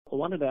I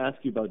wanted to ask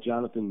you about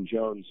Jonathan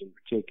Jones in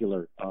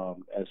particular,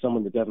 as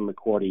someone that Devin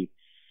McCourty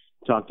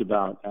talked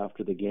about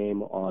after the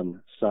game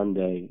on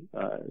Sunday,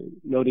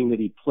 noting that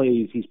he's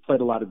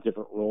played a lot of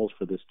different roles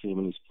for this team,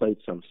 and he's played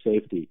some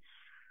safety.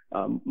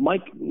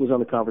 Mike was on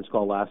the conference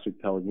call last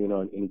week,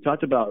 Pellegrino, and he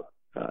talked about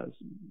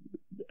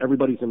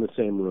everybody's in the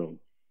same room,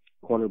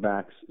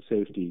 cornerbacks,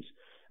 safeties.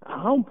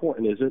 How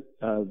important is it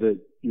that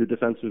your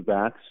defensive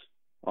backs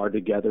are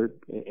together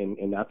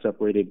and not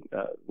separated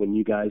when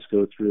you guys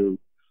go through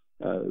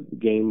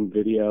game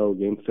video,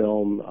 game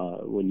film,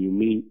 when you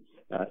meet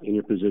in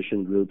your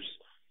position groups,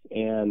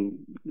 and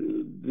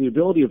the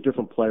ability of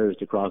different players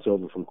to cross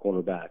over from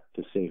cornerback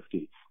to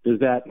safety? Does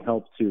that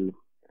help to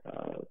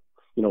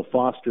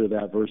foster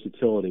that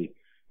versatility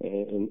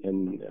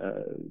and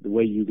the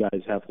way you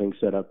guys have things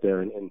set up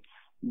there? And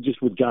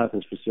just with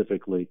Jonathan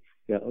specifically,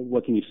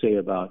 what can you say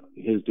about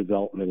his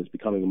development as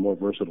becoming a more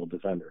versatile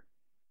defender?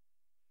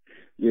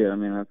 Yeah, I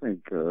mean, I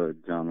think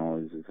John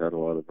always has had a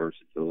lot of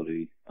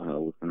versatility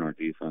within our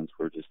defense.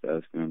 We're just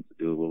asking him to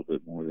do a little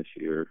bit more this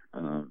year,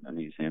 and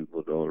he's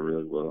handled it all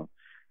really well.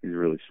 He's a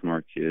really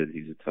smart kid.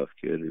 He's a tough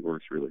kid. He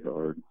works really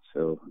hard.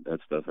 So that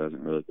stuff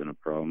hasn't really been a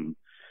problem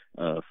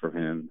for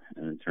him.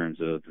 And in terms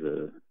of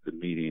the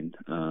meeting,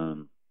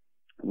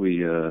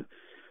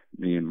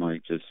 me and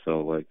Mike just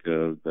felt like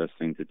the best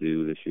thing to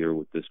do this year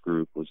with this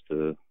group was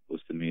to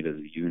meet as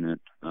a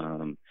unit.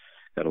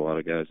 Got a lot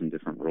of guys in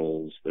different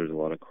roles. There's a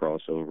lot of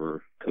crossover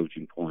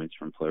coaching points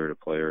from player to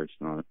player. It's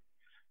not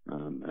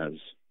as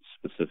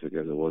specific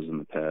as it was in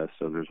the past.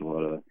 So there's a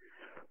lot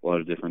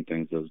of different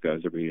things those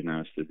guys are being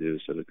asked to do.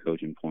 So the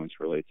coaching points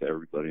relate to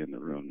everybody in the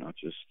room, not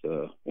just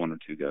one or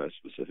two guys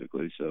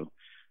specifically. So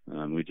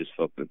we just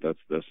felt that that's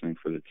the best thing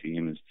for the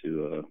team is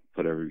to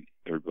put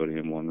everybody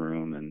in one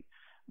room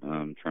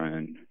and try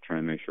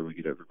and make sure we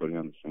get everybody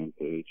on the same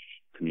page.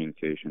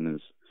 Communication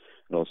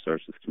it all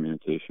starts with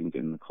communication,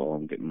 getting the call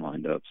and getting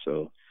lined up.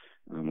 So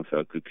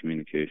without good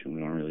communication, we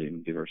don't really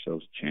even give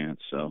ourselves a chance.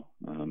 So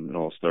it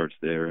all starts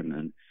there. And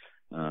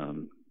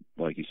then,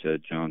 like you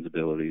said, John's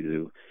ability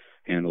to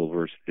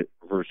handle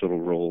versatile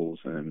roles,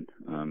 and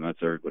that's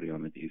everybody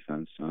on the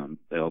defense.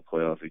 They all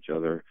play off each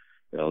other.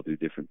 They all do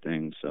different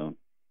things. So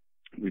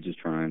we just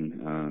try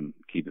and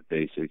keep it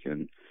basic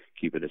and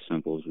keep it as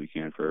simple as we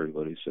can for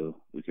everybody so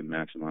we can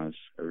maximize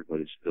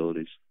everybody's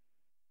abilities.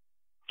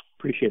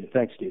 Appreciate it.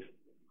 Thanks, Steve.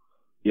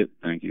 Yep,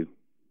 thank you.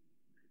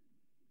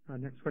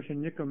 Next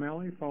question, Nick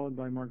O'Malley, followed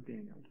by Mark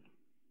Daniels.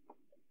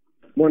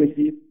 Morning,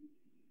 Steve.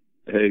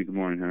 Hey, good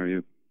morning. How are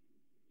you?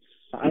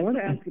 I want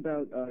to ask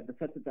about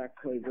defensive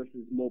back play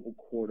versus mobile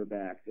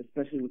quarterbacks,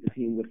 especially with a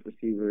team with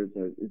receivers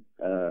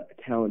as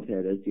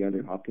talented as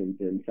DeAndre Hopkins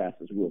and fast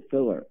as Will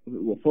Fuller.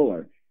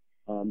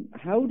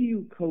 How do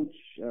you coach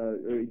or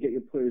get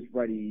your players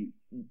ready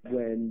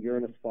when you're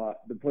in a spot,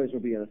 the players will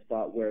be in a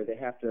spot where they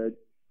have to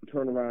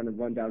turn around and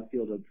run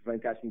downfield to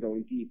prevent guys from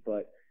going deep,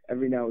 but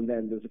every now and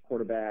then there's a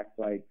quarterback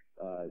like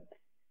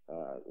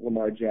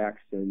Lamar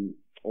Jackson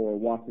or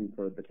Watson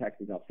for the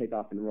Texans. I'll take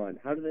off and run.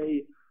 How do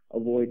they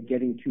avoid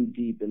getting too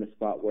deep in a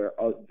spot where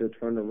they're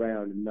turned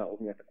around and not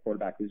looking at the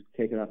quarterback who's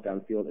taken off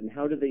downfield? And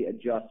how do they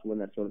adjust when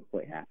that sort of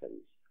play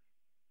happens?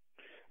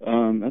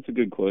 That's a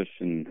good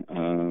question.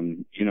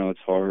 It's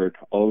hard.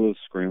 All those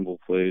scramble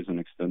plays and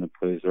extended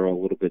plays are all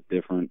a little bit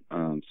different.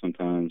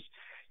 Sometimes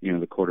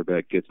the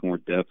quarterback gets more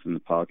depth in the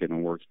pocket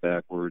and works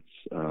backwards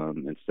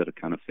instead of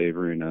kind of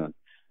favoring a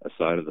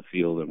side of the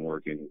field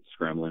and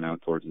scrambling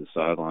out towards the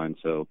sideline.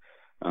 So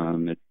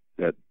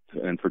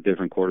and for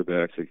different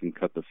quarterbacks, it can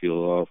cut the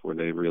field off where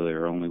they really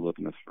are only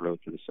looking to throw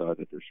to the side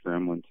that they're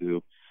scrambling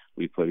to.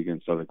 We played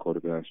against other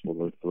quarterbacks where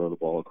they'll throw the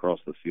ball across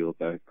the field,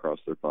 back across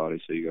their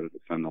body, so you got to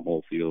defend the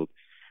whole field.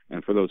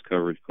 And for those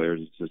coverage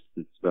players,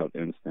 it's about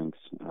instincts.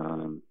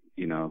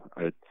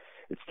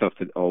 It's tough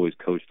to always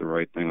coach the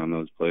right thing on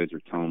those plays or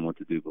tell them what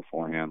to do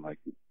beforehand, like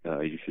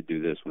you should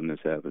do this when this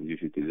happens, you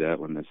should do that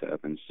when this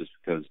happens, just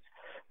because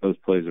those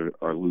plays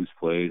are loose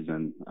plays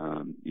and,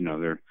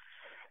 their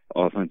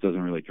offense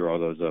doesn't really draw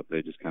those up.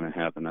 They just kind of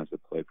happen as the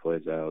play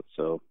plays out.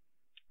 So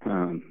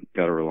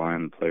got to rely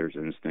on the player's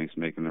instincts,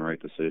 making the right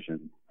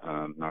decision,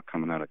 not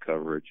coming out of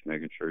coverage,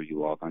 making sure you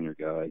walk on your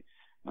guy.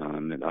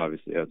 It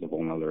obviously adds a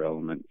whole other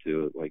element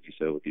to it, like you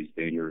said, with these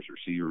dangerous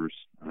receivers,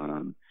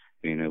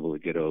 being able to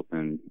get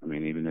open. I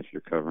mean, even if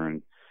you're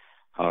covering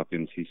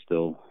Hopkins, he's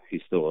still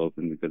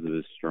open because of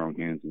his strong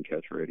hands and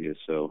catch radius.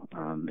 So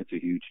it's a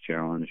huge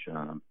challenge.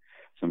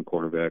 Some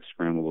quarterbacks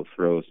scramble to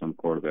throw, some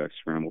quarterbacks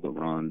scramble to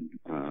run.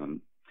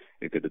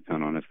 It could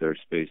depend on if there's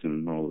space in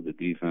the middle of the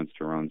defense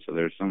to run. So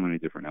there's so many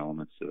different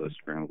elements to those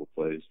scramble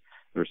plays.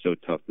 They're so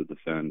tough to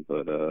defend,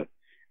 but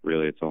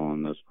really it's all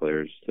on those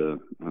players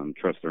to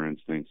trust their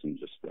instincts and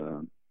just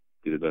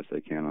do the best they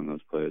can on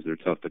those plays. They're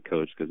tough to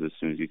coach because as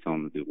soon as you tell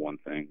them to do one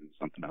thing,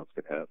 something else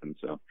could happen.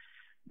 So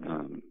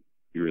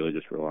you really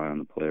just rely on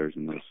the players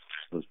in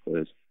those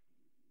plays.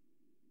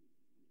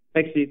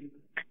 Thanks, Steve.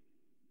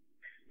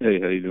 Hey,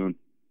 how you doing?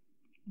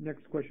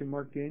 Next question,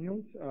 Mark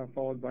Daniels,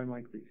 followed by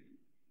Mike Reese.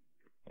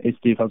 Hey,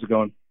 Steve, how's it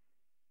going?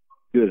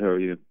 Good, how are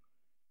you?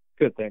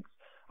 Good, thanks.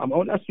 I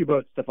want to ask you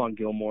about Stephon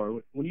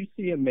Gilmore. When you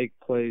see him make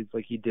plays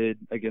like he did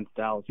against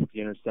Dallas with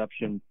the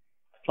interception,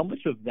 how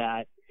much of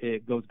that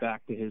it goes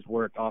back to his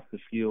work off the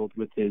field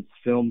with his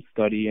film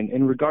study? And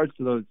in regards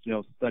to those,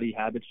 study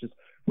habits, just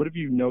what have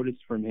you noticed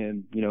from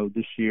him,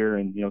 this year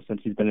and,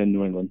 since he's been in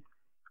New England?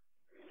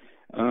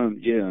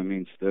 Yeah, I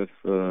mean, Steph,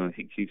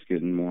 he keeps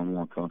getting more and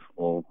more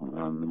comfortable.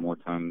 The more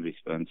time that he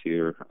spends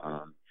here,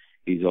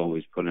 he's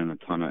always put in a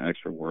ton of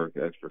extra work,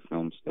 extra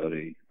film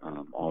study,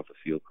 off the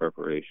field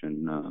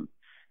preparation,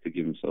 to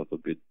give himself a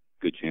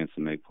good chance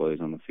to make plays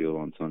on the field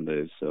on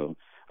Sundays. So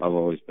I've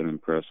always been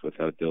impressed with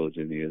how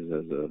diligent he is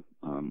as a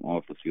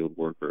off the field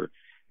worker,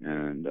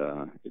 and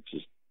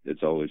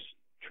it's always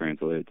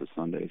translated to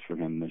Sundays for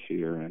him this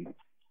year. And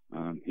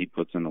he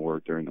puts in the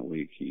work during the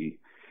week. He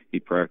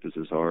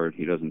practices hard.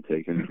 He doesn't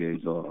take any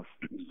days off.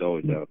 He's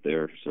always out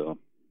there. So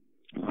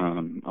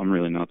I'm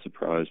really not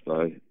surprised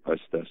by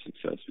Steph's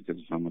success because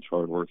of how much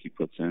hard work he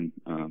puts in.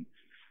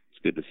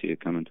 It's good to see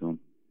it coming to him.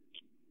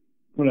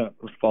 I'm going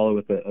to follow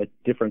with a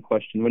different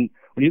question. When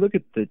you look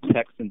at the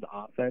Texans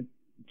offense,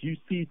 do you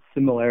see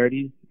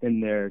similarities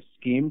in their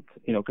scheme,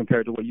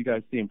 compared to what you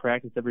guys see in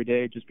practice every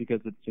day, just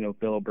because it's,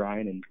 Bill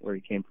O'Brien and where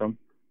he came from?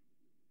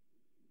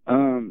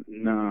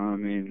 No, I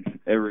mean,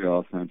 every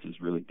offense is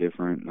really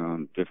different.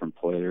 Different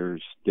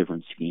players,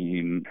 different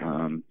scheme.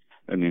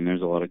 I mean,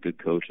 there's a lot of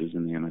good coaches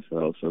in the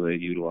NFL, so they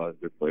utilize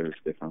their players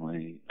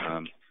differently.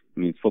 I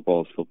mean,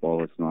 football is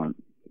football. It's not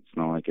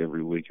like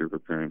every week you're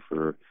preparing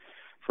for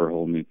a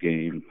whole new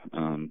game.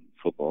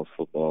 Football is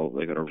football.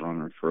 They got to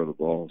run or throw the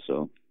ball.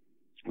 So,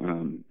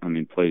 I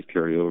mean, plays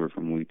carry over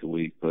from week to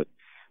week, but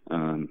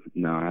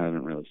no, I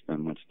haven't really spent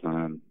much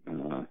time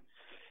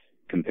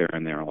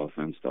comparing their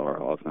offense to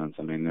our offense.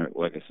 I mean,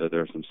 like I said, there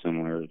are some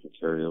similarities that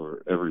carry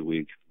over every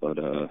week, but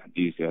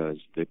these guys,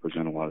 they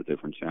present a lot of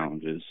different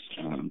challenges.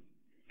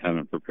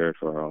 Haven't prepared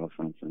for our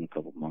offense in a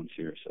couple of months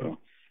here, so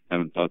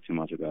haven't thought too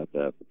much about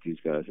that. But these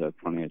guys have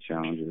plenty of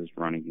challenges: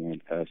 running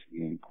game, passing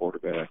game,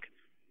 quarterback.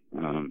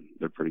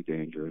 They're pretty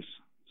dangerous.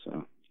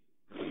 So,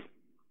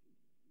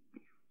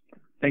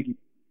 thank you.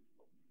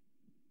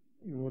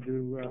 We'll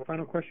do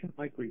final question,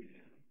 Mike Reese.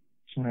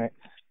 All right.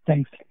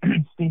 Thanks,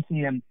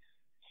 Stacey.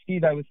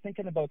 Steve, I was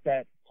thinking about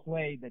that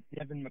play that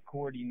Devin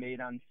McCourty made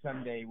on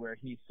Sunday where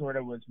he sort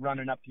of was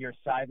running up your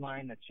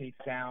sideline to chase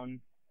down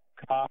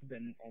Cobb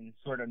and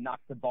sort of knock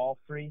the ball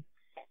free.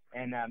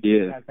 And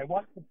as I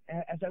watched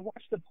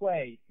the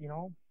play,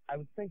 I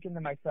was thinking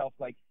to myself,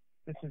 like,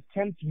 this is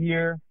 10th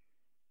year.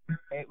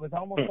 It was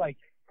almost like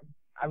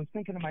I was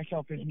thinking to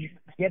myself, is he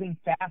getting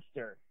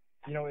faster?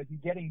 Is he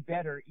getting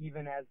better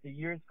even as the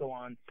years go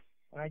on?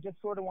 And I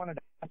just sort of wanted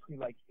to ask you,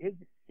 like,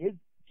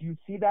 do you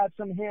see that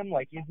from him?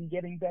 Like, is he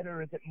getting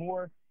better? Is it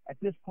more at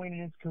this point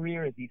in his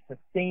career? Is he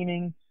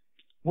sustaining?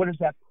 What does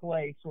that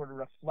play sort of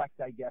reflect,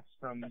 I guess,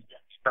 from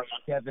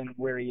Devin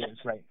where he is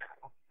right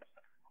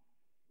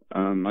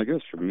now? I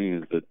guess for me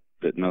is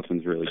that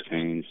nothing's really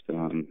changed.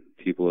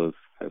 People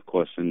have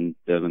questioned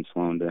Devin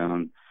slowing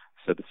down.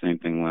 I said the same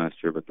thing last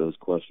year, but those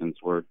questions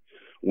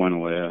went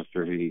away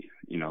after he,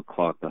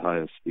 clocked the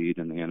highest speed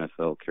in the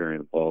NFL carrying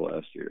the ball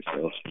last year.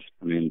 So,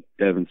 I mean,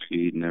 Devin's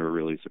speed never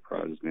really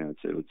surprises me. I'd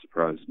say what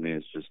surprises me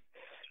is just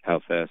how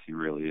fast he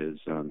really is.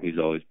 He's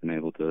always been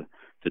able to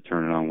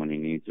turn it on when he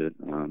needs it.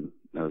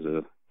 That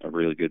was a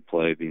really good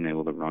play, being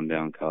able to run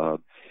down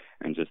Cobb,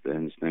 and just the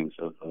instincts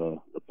of the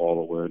ball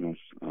awareness.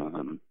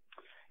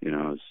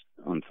 It's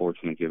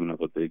unfortunate giving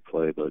up a big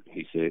play, but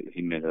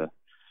he made a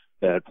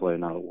bad play,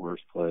 not a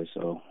worse play.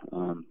 So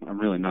I'm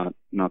really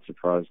not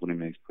surprised when he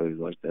makes plays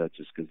like that,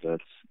 just because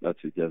that's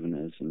who Devin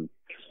is. And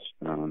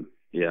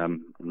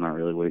I'm not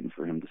really waiting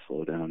for him to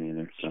slow down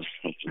either. So.